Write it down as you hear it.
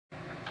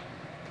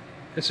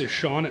This is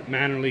Shawn at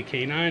Mannerly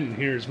Canine, and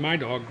here's my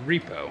dog,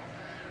 Repo.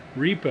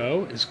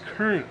 Repo is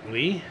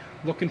currently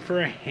looking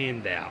for a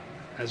handout,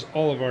 as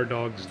all of our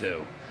dogs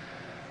do.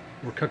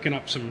 We're cooking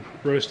up some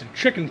roasted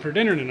chicken for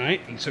dinner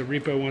tonight, and so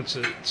Repo wants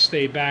to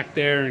stay back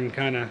there and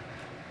kind of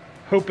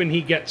hoping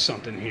he gets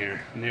something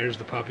here. And there's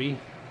the puppy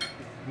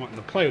wanting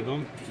to play with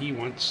him. He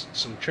wants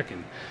some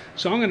chicken.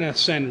 So I'm going to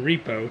send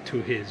Repo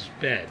to his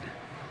bed.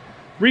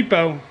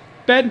 Repo,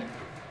 bed.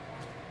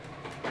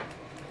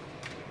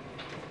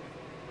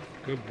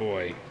 Good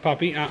boy.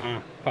 Puppy,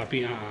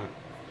 Puppy,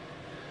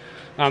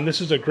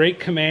 this is a great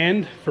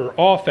command for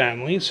all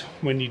families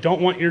when you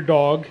don't want your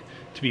dog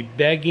to be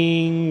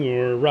begging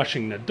or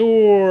rushing the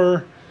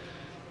door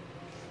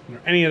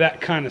or any of that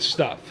kind of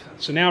stuff.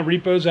 So now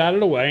Repo's out of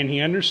the way and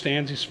he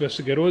understands he's supposed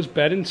to go to his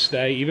bed and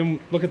stay. Even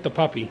look at the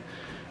puppy.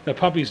 The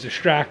puppy's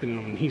distracting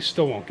him and he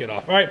still won't get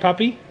off. All right,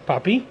 puppy,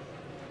 puppy,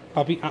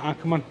 puppy,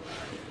 come on.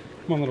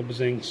 Come on, little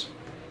Bazings.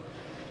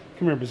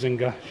 Come here,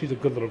 Bazinga. She's a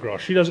good little girl.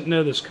 She doesn't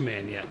know this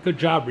command yet. Good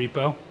job,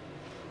 Repo.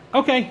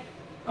 Okay.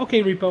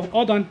 Okay, Repo.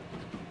 All done.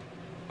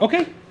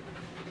 Okay.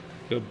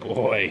 Good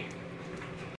boy.